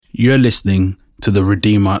You're listening to the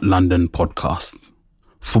Redeemer London podcast.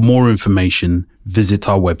 For more information, visit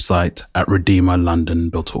our website at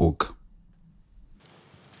redeemerlondon.org.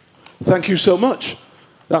 Thank you so much.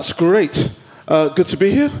 That's great. Good to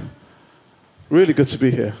be here. Really good to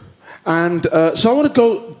be here. And so I want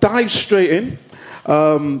to dive straight in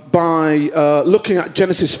by looking at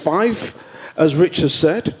Genesis 5, as Rich has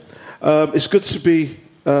said. It's good to be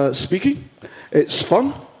speaking. It's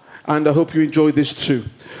fun, and I hope you enjoy this too.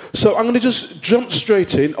 So I'm going to just jump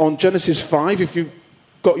straight in on Genesis 5. If you've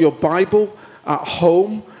got your Bible at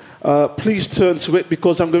home, please turn to it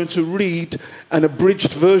because I'm going to read an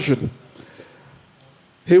abridged version.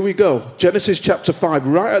 Here we go. Genesis chapter 5,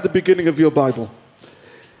 right at the beginning of your Bible.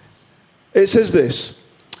 It says this.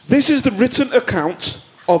 This is the written account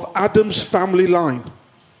of Adam's family line.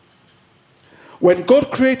 When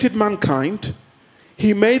God created mankind,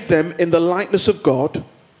 he made them in the likeness of God.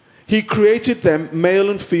 He created them male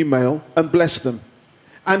and female and blessed them.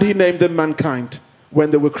 And he named them mankind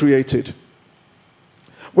when they were created.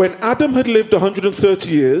 When Adam had lived 130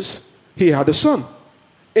 years, he had a son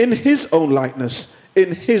in his own likeness,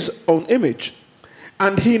 in his own image.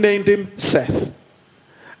 And he named him Seth.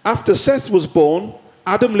 After Seth was born,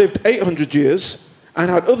 Adam lived 800 years and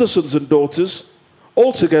had other sons and daughters.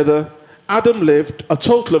 Altogether, Adam lived a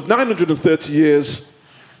total of 930 years,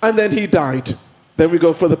 and then he died. Then we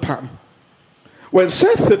go for the pattern. When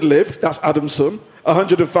Seth had lived, that's Adam's son,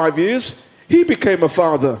 105 years, he became a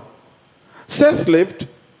father. Seth lived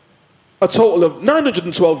a total of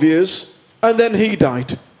 912 years, and then he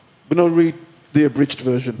died. We're going to read the abridged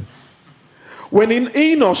version. When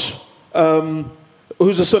Enos,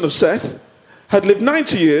 who's the son of Seth, had lived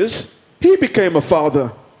 90 years, he became a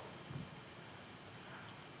father.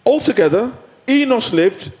 Altogether, Enos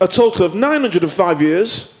lived a total of 905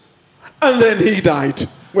 years, and then he died.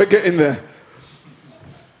 We're getting there.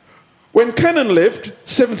 When Kenan lived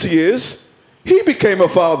 70 years, he became a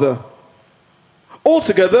father.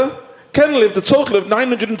 Altogether, Kenan lived a total of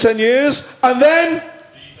 910 years, and then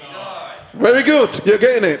he died. Very good, you're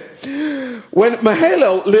getting it. When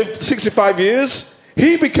Mahalalel lived 65 years,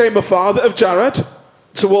 he became a father of Jared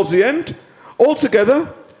towards the end.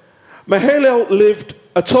 Altogether, Mahalalel lived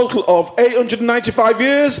a total of 895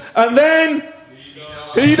 years, and then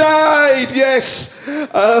he died. Yes.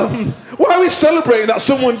 Why are we celebrating that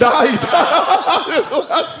someone died?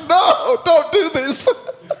 No, don't do this.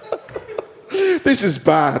 This is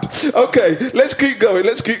bad. Okay, let's keep going.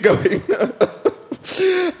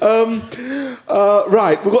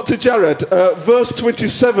 Right, we got to Jared, verse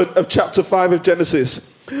 27 of chapter 5 of Genesis.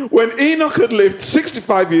 When Enoch had lived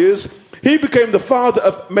 65 years, he became the father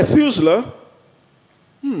of Methuselah.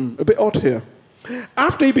 A bit odd here.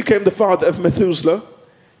 After he became the father of Methuselah,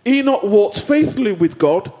 Enoch walked faithfully with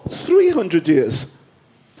God 300 years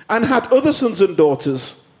and had other sons and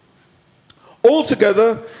daughters.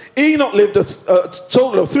 Altogether, Enoch lived a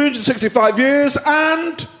total of 365 years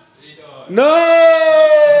and...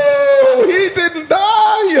 No, he didn't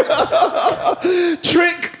die.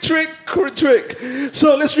 Trick.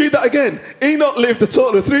 So let's read that again. Enoch lived a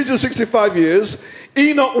total of 365 years.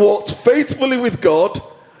 Enoch walked faithfully with God.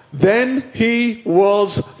 Then he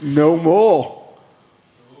was no more,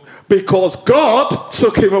 because God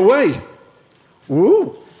took him away.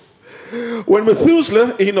 Woo. When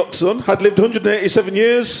Methuselah, Enoch's son, had lived 187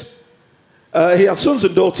 years, he had sons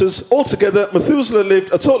and daughters. Altogether, Methuselah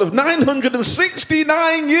lived a total of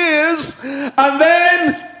 969 years, and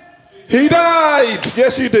then he died.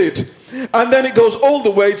 Yes, he did. And then it goes all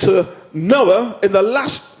the way to Noah in the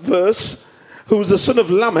last verse, who was the son of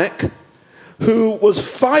Lamech, who was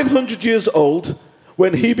 500 years old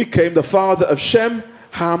when he became the father of Shem,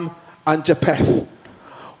 Ham, and Japheth.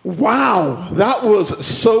 Wow, that was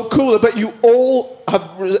so cool. I bet you all have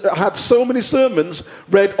had so many sermons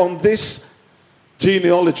read on this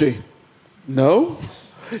genealogy. No?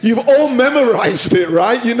 You've all memorized it,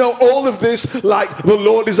 right? You know all of this, like the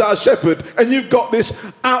Lord is our shepherd, and you've got this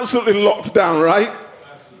absolutely locked down, right?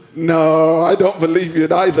 No, I don't believe you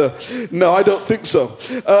either. No, I don't think so.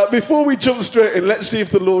 Before we jump straight in, let's see if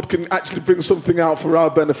the Lord can actually bring something out for our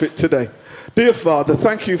benefit today. Dear Father,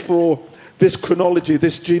 thank you for this chronology,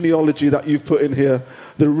 this genealogy that you've put in here,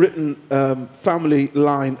 the written family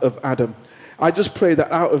line of Adam. I just pray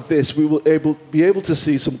that out of this we will be able to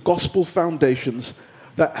see some gospel foundations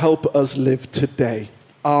that help us live today.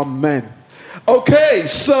 Amen. Okay,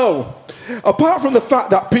 so apart from the fact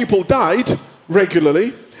that people died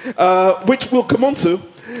regularly, which we'll come on to,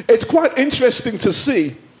 it's quite interesting to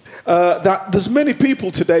see that there's many people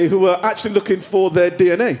today who are actually looking for their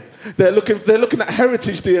DNA. They're looking at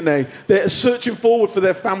heritage DNA. They're searching forward for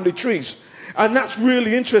their family trees. And that's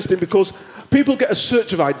really interesting because people get a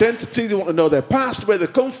search of identity. They want to know their past, where they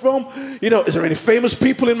come from. You know, is there any famous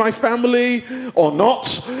people in my family or not?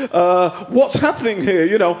 What's happening here?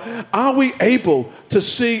 You know, are we able to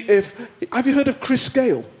see if... Have you heard of Chris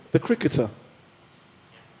Gayle, the cricketer?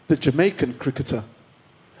 The Jamaican cricketer.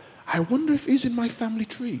 I wonder if he's in my family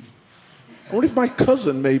tree. I wonder if my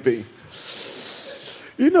cousin may be.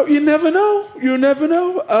 You know, you never know. You never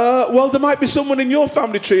know. Well, there might be someone in your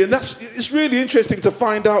family tree, and it's really interesting to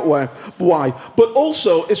find out why. But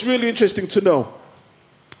also, it's really interesting to know.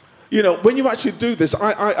 You know, when you actually do this,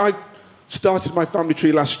 I started my family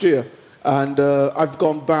tree last year, and I've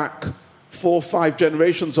gone back 4 or 5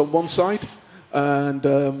 generations on one side,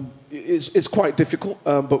 and it's quite difficult.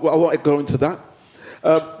 But I won't go into that.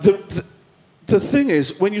 The thing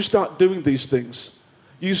is, when you start doing these things,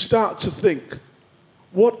 you start to think,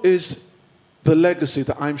 what is the legacy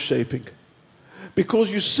that I'm shaping?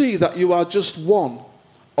 Because you see that you are just one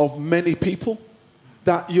of many people,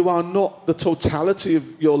 that you are not the totality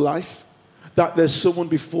of your life, that there's someone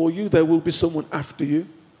before you, there will be someone after you.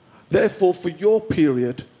 Therefore, for your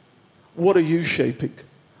period, what are you shaping?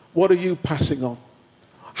 What are you passing on?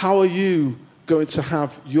 How are you going to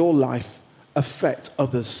have your life affect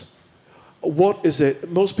others? What is it?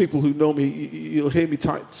 Most people who know me, you'll hear me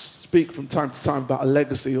speak from time to time about a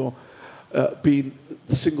legacy or being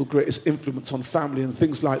the single greatest influence on family and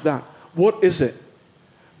things like that. What is it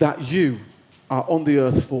that you are on the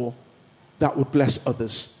earth for that would bless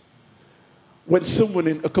others? When someone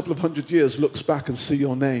in a couple of 100 years looks back and see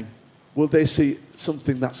your name, will they see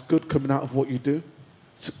something that's good coming out of what you do?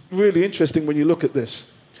 It's really interesting when you look at this.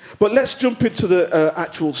 But let's jump into the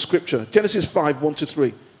actual scripture. Genesis 5,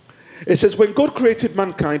 1-3. It says, when God created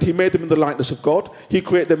mankind, he made them in the likeness of God. He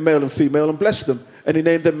created them male and female and blessed them. And he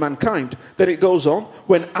named them mankind. Then it goes on.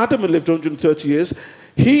 When Adam had lived 130 years,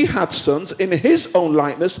 he had sons in his own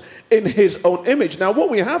likeness, in his own image. Now what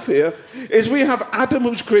we have here is we have Adam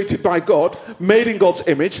who's created by God, made in God's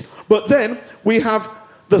image. But then we have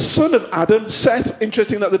the son of Adam, Seth.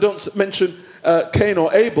 Interesting that they don't mention Cain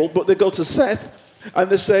or Abel, but they go to Seth and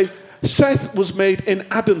they say, Seth was made in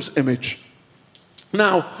Adam's image.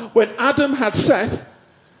 Now, when Adam had Seth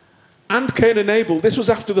and Cain and Abel, this was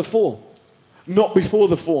after the fall, not before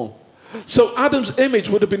the fall. So Adam's image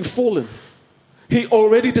would have been fallen. He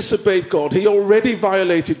already disobeyed God. He already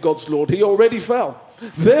violated God's law. He already fell.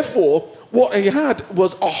 Therefore, what he had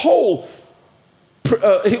was a whole...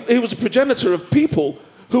 he was a progenitor of people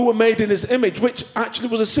who were made in his image, which actually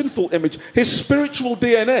was a sinful image. His spiritual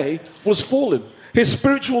DNA was fallen. His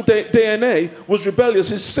spiritual DNA was rebellious.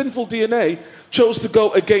 His sinful DNA chose to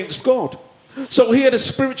go against God. So he had a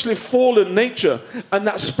spiritually fallen nature, and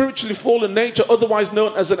that spiritually fallen nature, otherwise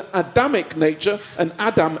known as an Adamic nature,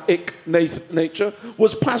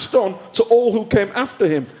 was passed on to all who came after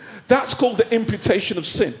him. That's called the imputation of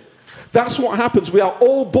sin. That's what happens. We are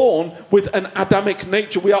all born with an Adamic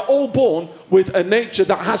nature. We are all born with a nature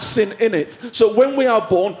that has sin in it. So when we are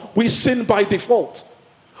born, we sin by default.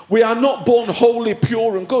 We are not born wholly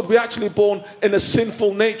pure and good. We're actually born in a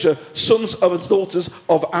sinful nature, sons and daughters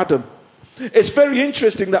of Adam. It's very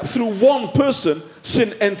interesting that through one person,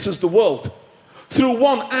 sin enters the world. Through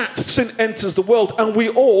one act, sin enters the world, and we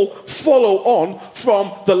all follow on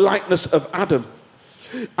from the likeness of Adam.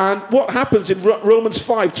 And what happens in Romans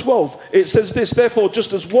 5:12, it says this, therefore,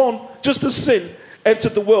 just as sin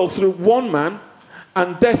entered the world through one man,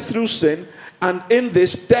 and death through sin, and in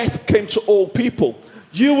this death came to all people.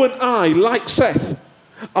 You and I, like Seth,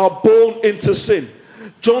 are born into sin.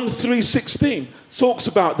 John 3:16 talks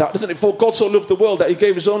about that, doesn't it? For God so loved the world that he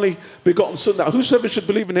gave his only begotten son, that whosoever should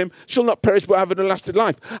believe in him shall not perish but have everlasting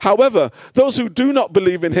life. However, those who do not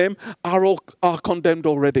believe in him are condemned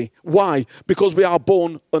already. Why? Because we are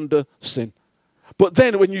born under sin. But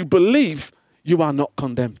then when you believe, you are not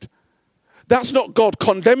condemned. That's not God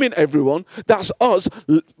condemning everyone. That's us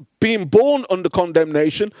being born under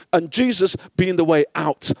condemnation and Jesus being the way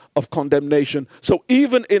out of condemnation. So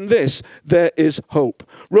even in this, there is hope.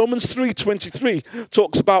 Romans 3:23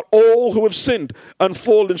 talks about all who have sinned and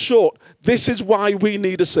fallen short. This is why we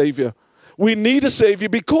need a Savior. We need a Savior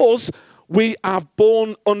because we are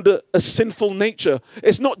born under a sinful nature.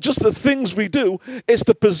 It's not just the things we do, it's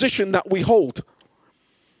the position that we hold.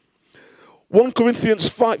 1 Corinthians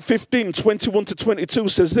 15, 21-22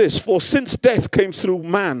 says this, for since death came through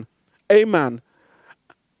man, a man,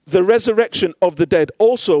 the resurrection of the dead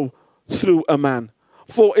also through a man.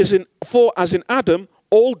 For as in Adam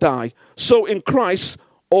all die, so in Christ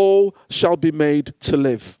all shall be made to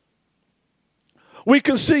live. We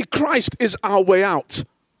can see Christ is our way out.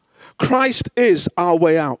 Christ is our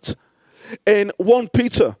way out. In 1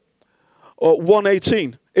 Peter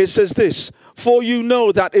 1:18. It says this, for you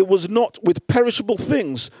know that it was not with perishable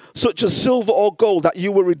things, such as silver or gold, that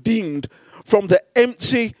you were redeemed from the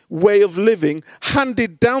empty way of living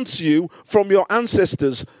handed down to you from your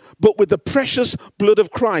ancestors, but with the precious blood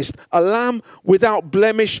of Christ, a lamb without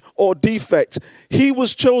blemish or defect. He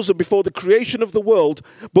was chosen before the creation of the world,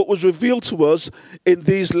 but was revealed to us in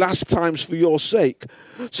these last times for your sake.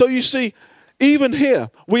 So you see, even here,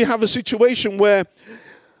 we have a situation where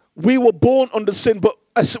we were born under sin, but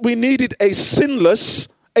we needed a sinless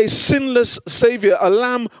Savior, a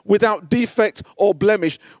lamb without defect or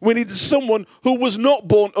blemish. We needed someone who was not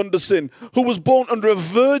born under sin, who was born under a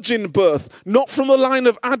virgin birth, not from the line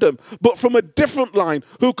of Adam, but from a different line,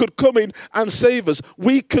 who could come in and save us.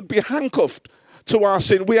 We could be handcuffed to our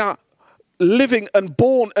sin. We are living and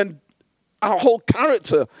born, and our whole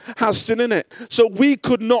character has sin in it. So we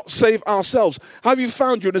could not save ourselves. Have you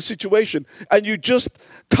found you're in a situation and you just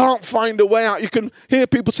can't find a way out? You can hear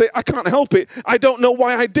people say, I can't help it. I don't know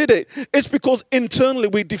why I did it. It's because internally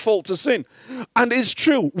we default to sin. And it's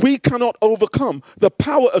true, we cannot overcome the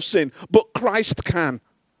power of sin, but Christ can.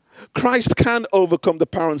 Christ can overcome the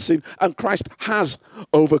power of sin, and Christ has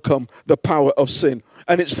overcome the power of sin.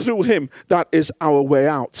 And it's through him that is our way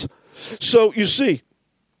out. So you see,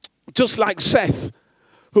 just like Seth,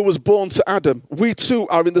 who was born to Adam, we too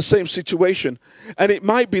are in the same situation. And it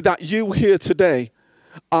might be that you here today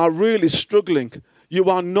are really struggling. You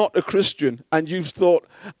are not a Christian, and you've thought,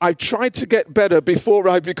 I've tried to get better before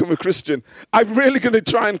I become a Christian. I'm really going to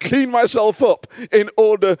try and clean myself up in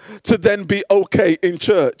order to then be okay in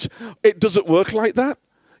church. It doesn't work like that.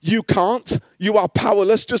 You can't. You are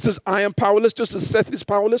powerless, just as I am powerless, just as Seth is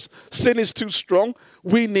powerless. Sin is too strong.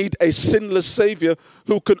 We need a sinless Savior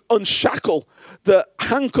who can unshackle the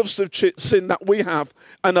handcuffs of sin that we have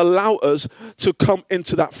and allow us to come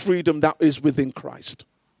into that freedom that is within Christ.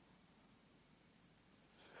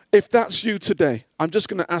 If that's you today, I'm just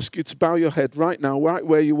going to ask you to bow your head right now, right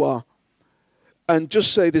where you are, and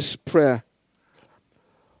just say this prayer.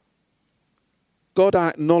 God, I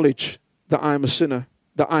acknowledge that I am a sinner,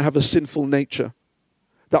 that I have a sinful nature,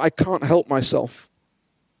 that I can't help myself.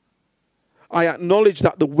 I acknowledge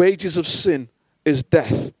that the wages of sin is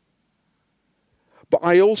death. But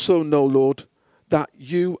I also know, Lord, that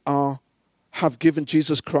you have given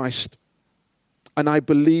Jesus Christ, and I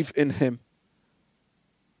believe in him.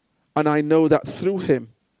 And I know that through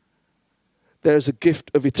him, there is a gift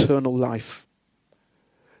of eternal life.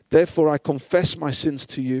 Therefore, I confess my sins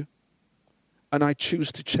to you, and I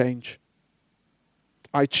choose to change.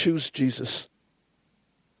 I choose Jesus.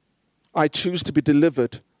 I choose to be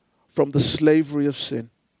delivered from the slavery of sin.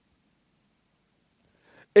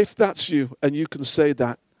 If that's you, and you can say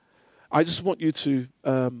that, I just want you to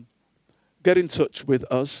get in touch with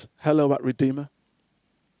us, hello@Redeemer.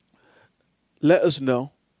 Let us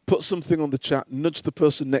know. Put something on the chat, nudge the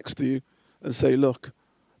person next to you and say, look,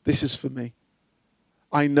 this is for me.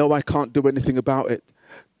 I know I can't do anything about it.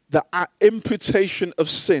 The imputation of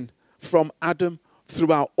sin from Adam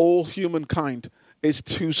throughout all humankind is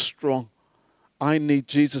too strong. I need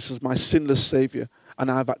Jesus as my sinless Savior,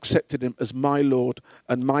 and I've accepted him as my Lord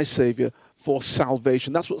and my Savior for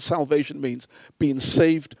salvation. That's what salvation means, being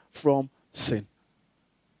saved from sin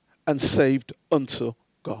and saved unto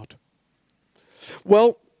God.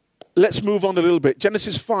 Well, let's move on a little bit.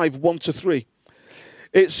 Genesis 5:1-3.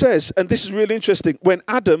 It says, and this is really interesting, when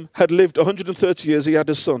Adam had lived 130 years, he had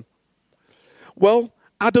a son. Well,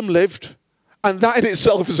 Adam lived, and that in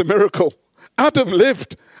itself is a miracle. Adam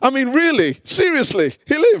lived. I mean, really, seriously,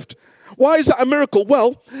 he lived. Why is that a miracle?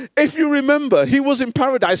 Well, if you remember, he was in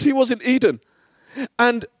paradise, he was in Eden.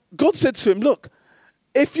 And God said to him, look,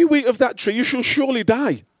 if you eat of that tree, you shall surely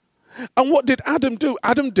die. And what did Adam do?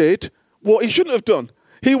 Adam did what he shouldn't have done.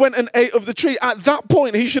 He went and ate of the tree. At that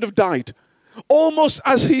point, he should have died. Almost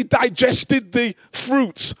as he digested the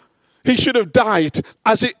fruits, he should have died,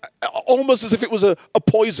 almost as if it was a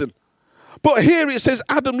poison. But here it says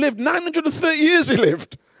Adam lived. 930 years he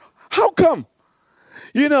lived. How come?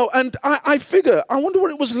 You know, and I figure, I wonder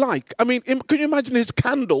what it was like. I mean, can you imagine his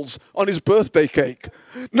candles on his birthday cake?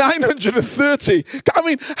 930. I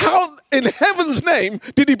mean, how in heaven's name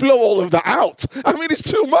did he blow all of that out? I mean,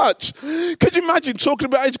 it's too much. Could you imagine talking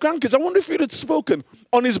about his grandkids? I wonder if he'd had spoken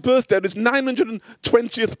on his birthday, on his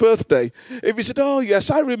 920th birthday. If he said, oh,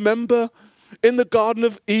 yes, I remember in the Garden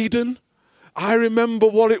of Eden, I remember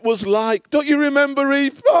what it was like. Don't you remember,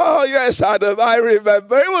 Eve? Oh, yes, Adam, I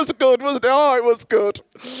remember. It was good, wasn't it? Oh, it was good.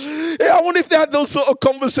 Yeah, I wonder if they had those sort of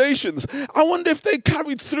conversations. I wonder if they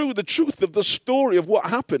carried through the truth of the story of what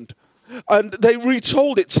happened. And they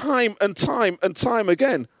retold it time and time and time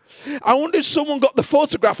again. I wonder if someone got the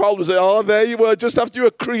photograph album and said, oh, there you were, just after you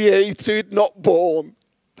were created, not born.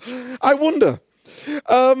 I wonder.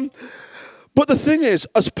 But the thing is,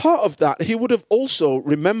 as part of that, he would have also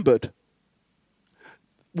remembered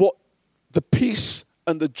what the peace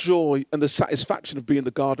and the joy and the satisfaction of being in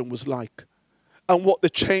the garden was like, and what the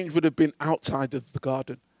change would have been outside of the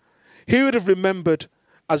garden. He would have remembered,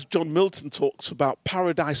 as John Milton talks about,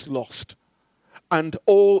 paradise lost and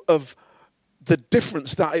all of the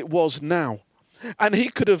difference that it was now. And he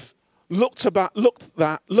could have looked at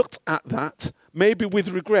that, maybe with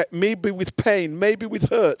regret, maybe with pain, maybe with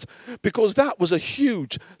hurt, because that was a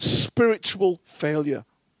huge spiritual failure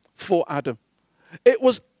for Adam. It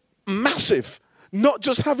was massive, not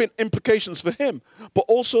just having implications for him, but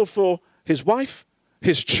also for his wife,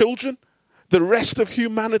 his children, the rest of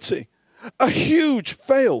humanity. A huge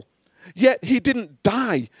fail. Yet he didn't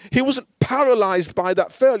die. He wasn't paralyzed by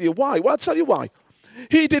that failure. Why? Well, I'll tell you why.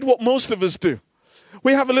 He did what most of us do.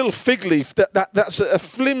 We have a little fig leaf that's a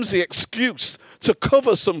flimsy excuse to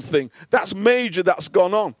cover something that's major that's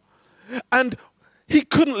gone on. And he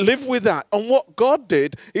couldn't live with that. And what God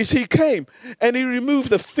did is he came and he removed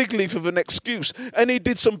the fig leaf of an excuse and he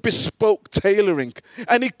did some bespoke tailoring.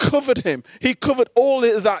 And he covered him. He covered all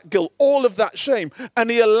of that guilt, all of that shame. And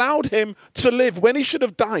he allowed him to live when he should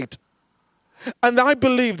have died. And I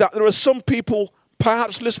believe that there are some people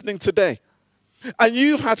perhaps listening today, and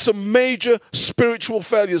you've had some major spiritual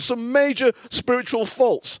failures, some major spiritual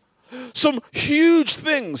faults, some huge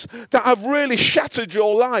things that have really shattered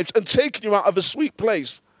your lives and taken you out of a sweet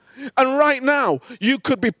place. And right now, you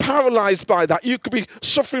could be paralyzed by that. You could be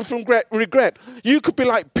suffering from regret. You could be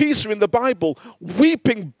like Peter in the Bible,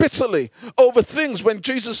 weeping bitterly over things when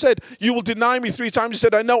Jesus said, you will deny me 3 times. He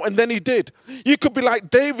said, I know, and then he did. You could be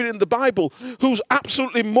like David in the Bible, who's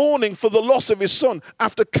absolutely mourning for the loss of his son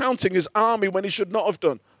after counting his army when he should not have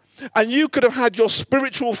done. And you could have had your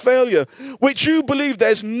spiritual failure, which you believe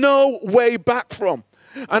there's no way back from.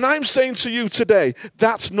 And I'm saying to you today,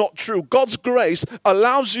 that's not true. God's grace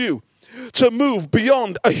allows you to move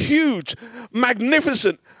beyond a huge,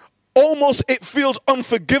 magnificent, almost it feels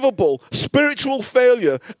unforgivable spiritual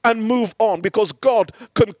failure and move on, because God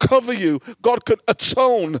can cover you. God can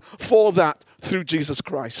atone for that through Jesus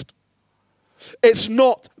Christ. It's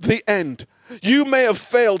not the end. You may have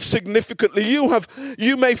failed significantly.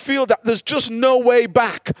 You may feel that there's just no way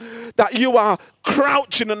back, that you are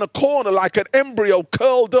crouching in a corner like an embryo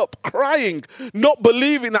curled up, crying, not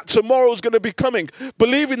believing that tomorrow's going to be coming,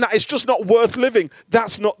 believing that it's just not worth living.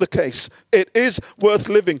 That's not the case. It is worth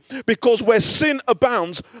living, because where sin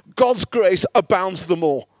abounds, God's grace abounds the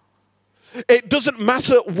more. It doesn't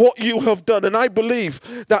matter what you have done. And I believe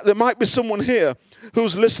that there might be someone here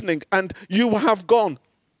who's listening and you have gone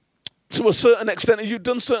to a certain extent, and you've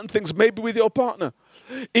done certain things, maybe with your partner,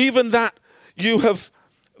 even that you have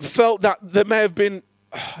felt that there may have been,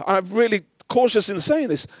 I'm really cautious in saying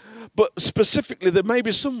this, but specifically there may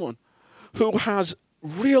be someone who has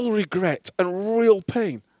real regret and real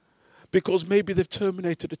pain because maybe they've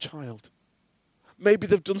terminated a child. Maybe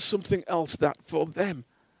they've done something else that for them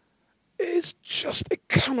is just, it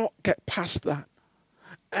cannot get past that.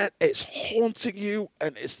 And it's haunting you,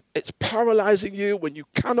 and it's paralyzing you when you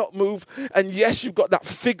cannot move. And yes, you've got that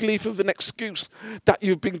fig leaf of an excuse that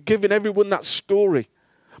you've been giving everyone that story.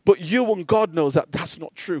 But you and God knows that that's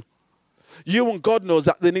not true. You and God knows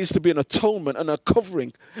that there needs to be an atonement and a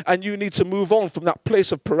covering. And you need to move on from that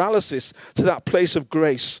place of paralysis to that place of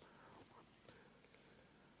grace.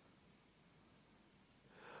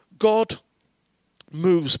 God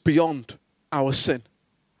moves beyond our sin.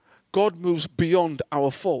 God moves beyond our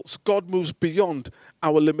faults. God moves beyond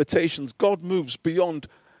our limitations. God moves beyond.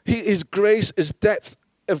 His grace, his depth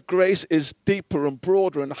of grace is deeper and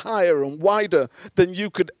broader and higher and wider than you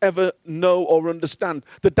could ever know or understand.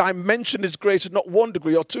 The dimension is grace is not 1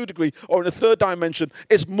 degree or 2 degree or in a third dimension.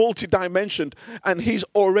 It's multi-dimensioned. And he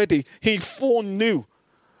foreknew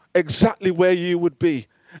exactly where you would be.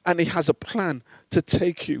 And he has a plan to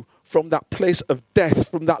take you from that place of death,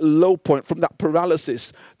 from that low point, from that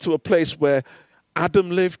paralysis, to a place where Adam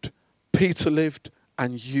lived, Peter lived,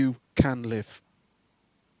 and you can live.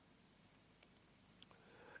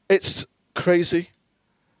 It's crazy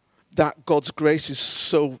that God's grace is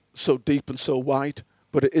so deep and so wide,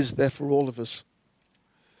 but it is there for all of us.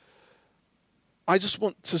 I just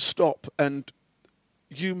want to stop, and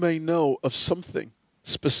you may know of something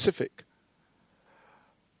specific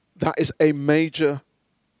that is a major,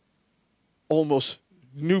 almost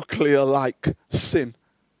nuclear-like sin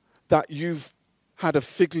that you've had a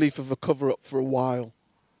fig leaf of a cover-up for a while.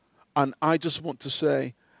 And I just want to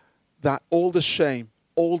say that all the shame,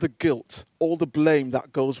 all the guilt, all the blame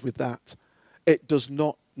that goes with that, it does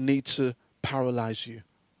not need to paralyze you.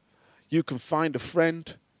 You can find a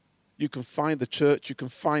friend, you can find the church, you can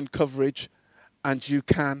find coverage, and you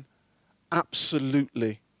can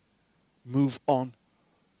absolutely move on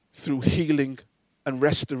through healing and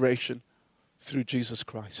restoration through Jesus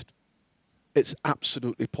Christ. It's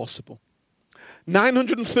absolutely possible.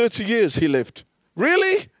 930 years he lived.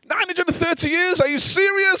 Really? 930 years? Are you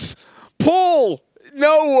serious? Paul,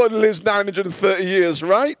 no one lives 930 years,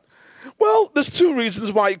 right? Well, there's two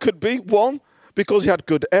reasons why it could be. One, because he had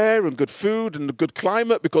good air and good food and a good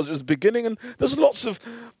climate, because it was the beginning, and there's lots of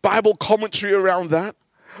Bible commentary around that.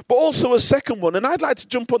 But also a second one, and I'd like to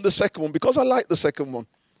jump on the second one because I like the second one.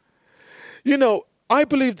 You know, I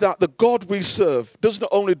believe that the God we serve does not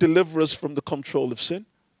only deliver us from the control of sin,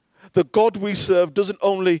 the God we serve doesn't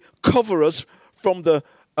only cover us from the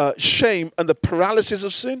shame and the paralysis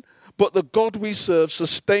of sin, but the God we serve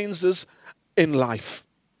sustains us in life.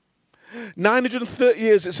 930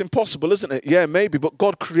 years, it's impossible, isn't it? Yeah, maybe, but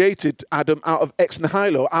God created Adam out of ex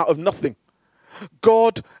nihilo, out of nothing.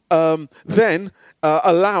 God then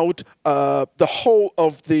allowed the whole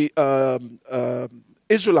of the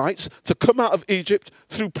Israelites to come out of Egypt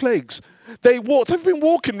through plagues. They walked. I've been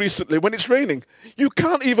walking recently when it's raining. You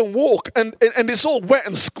can't even walk, and it's all wet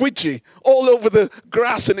and squidgy all over the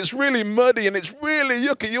grass, and it's really muddy, and it's really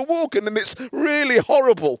yucky. You're walking, and it's really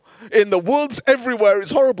horrible. In the woods, everywhere,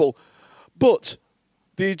 it's horrible. But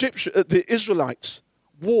the Israelites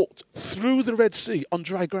walked through the Red Sea on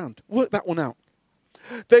dry ground. Work that one out.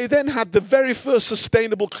 They then had the very first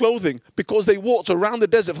sustainable clothing because they walked around the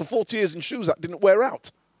desert for 40 years in shoes that didn't wear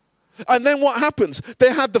out. And then what happens?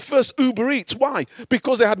 They had the first Uber Eats. Why?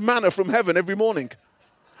 Because they had manna from heaven every morning.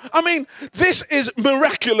 I mean, this is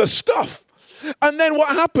miraculous stuff. And then what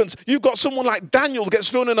happens? You've got someone like Daniel gets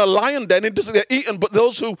thrown in a lion den and doesn't get eaten, but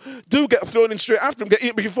those who do get thrown in straight after him get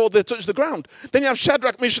eaten before they touch the ground. Then you have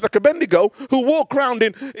Shadrach, Meshach, and Abednego who walk around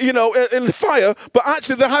in the fire, but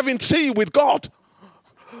actually they're having tea with God.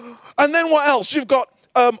 And then what else? You've got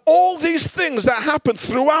all these things that happen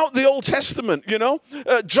throughout the Old Testament,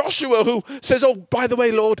 Joshua who says, oh, by the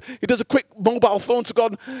way, Lord, he does a quick mobile phone to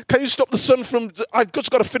God. Can you stop the sun from, I've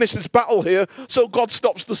just got to finish this battle here. So God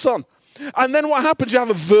stops the sun. And then what happens? You have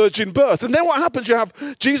a virgin birth. And then what happens? You have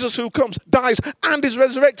Jesus who comes, dies, and is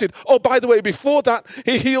resurrected. Oh, by the way, before that,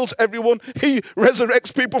 he heals everyone. He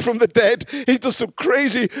resurrects people from the dead. He does some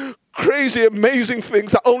crazy, amazing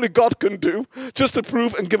things that only God can do just to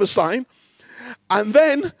prove and give a sign. And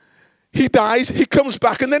then he dies, he comes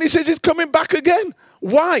back, and then he says he's coming back again.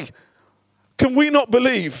 Why? Can we not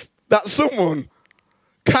believe that someone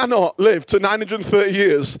cannot live to 930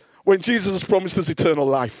 years when Jesus has promised us eternal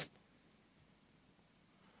life?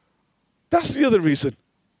 That's the other reason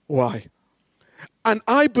why. And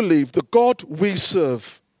I believe the God we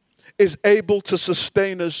serve is able to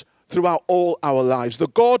sustain us throughout all our lives. The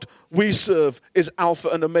God we serve is Alpha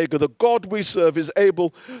and Omega. The God we serve is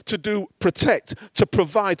able to protect, to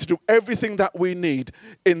provide, to do everything that we need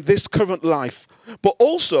in this current life. But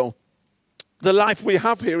also, the life we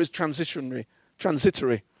have here is transitory. And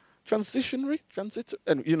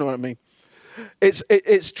you know what I mean.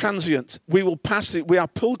 It's transient. We will pass it. We are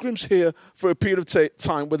pilgrims here for a period of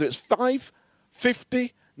time, whether it's 5,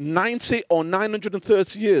 50, 90, or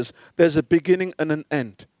 930 years. There's a beginning and an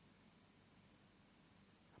end.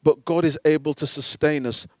 But God is able to sustain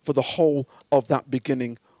us for the whole of that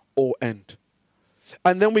beginning or end.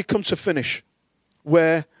 And then we come to finish,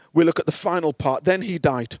 where we look at the final part. Then he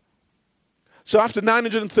died. So after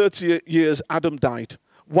 930 years, Adam died.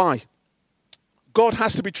 Why? God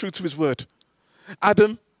has to be true to his word.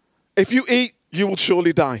 Adam, if you eat, you will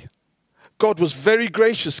surely die. God was very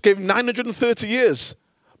gracious, gave him 930 years.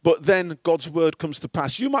 But then God's word comes to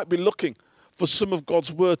pass. You might be looking for some of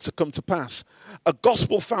God's word to come to pass. A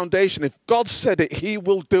gospel foundation, if God said it, he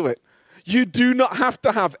will do it. You do not have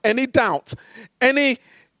to have any doubt, any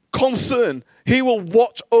concern. He will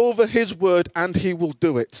watch over his word and he will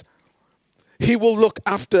do it. He will look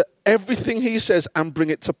after everything he says and bring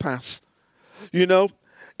it to pass. You know,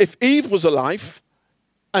 if Eve was alive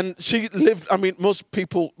and she lived, I mean, most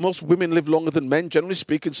women live longer than men, generally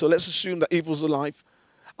speaking, so let's assume that Eve was alive.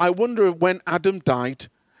 I wonder when Adam died,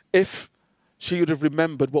 if she would have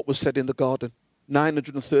remembered what was said in the garden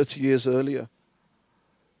 930 years earlier.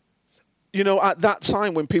 You know, at that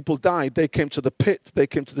time when people died, they came to the pit, they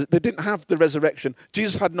didn't have the resurrection.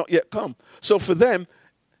 Jesus had not yet come. So for them,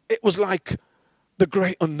 it was like the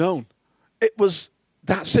great unknown. It was,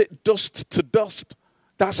 that's it, dust to dust.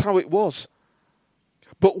 That's how it was.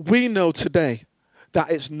 But we know today that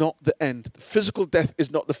it's not the end. Physical death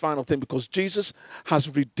is not the final thing, because Jesus has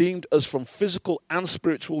redeemed us from physical and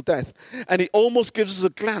spiritual death. And he almost gives us a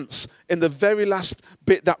glance in the very last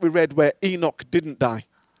bit that we read where Enoch didn't die,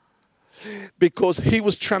 because he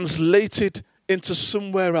was translated into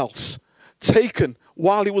somewhere else, taken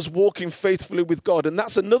while he was walking faithfully with God. And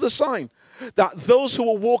that's another sign that those who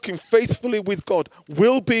are walking faithfully with God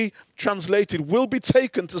will be translated, will be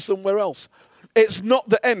taken to somewhere else. It's not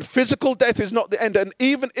the end. Physical death is not the end. And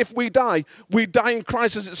even if we die in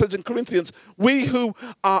Christ, as it says in Corinthians. We who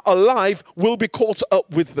are alive will be caught up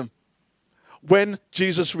with them when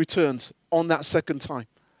Jesus returns on that second time.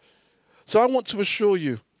 So I want to assure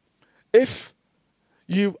you, if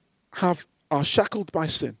you are shackled by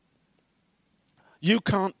sin, you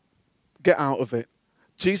can't get out of it,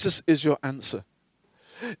 Jesus is your answer.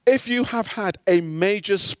 If you have had a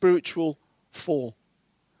major spiritual fall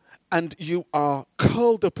and you are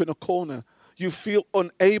curled up in a corner, you feel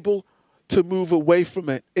unable to move away from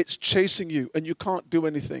it, it's chasing you and you can't do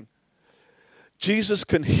anything, Jesus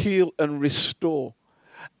can heal and restore.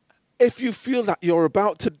 If you feel that you're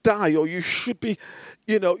about to die, or you should be,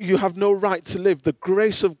 you have no right to live, the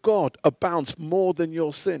grace of God abounds more than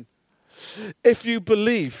your sin. If you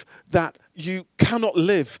believe that you cannot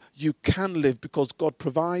live, you can live, because God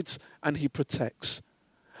provides and he protects.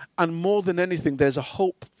 And more than anything, there's a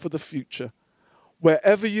hope for the future.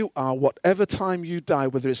 Wherever you are, whatever time you die,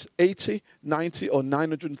 whether it's 80, 90, or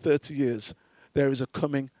 930 years, there is a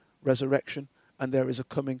coming resurrection, and there is a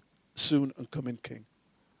coming soon and coming King.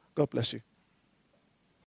 God bless you.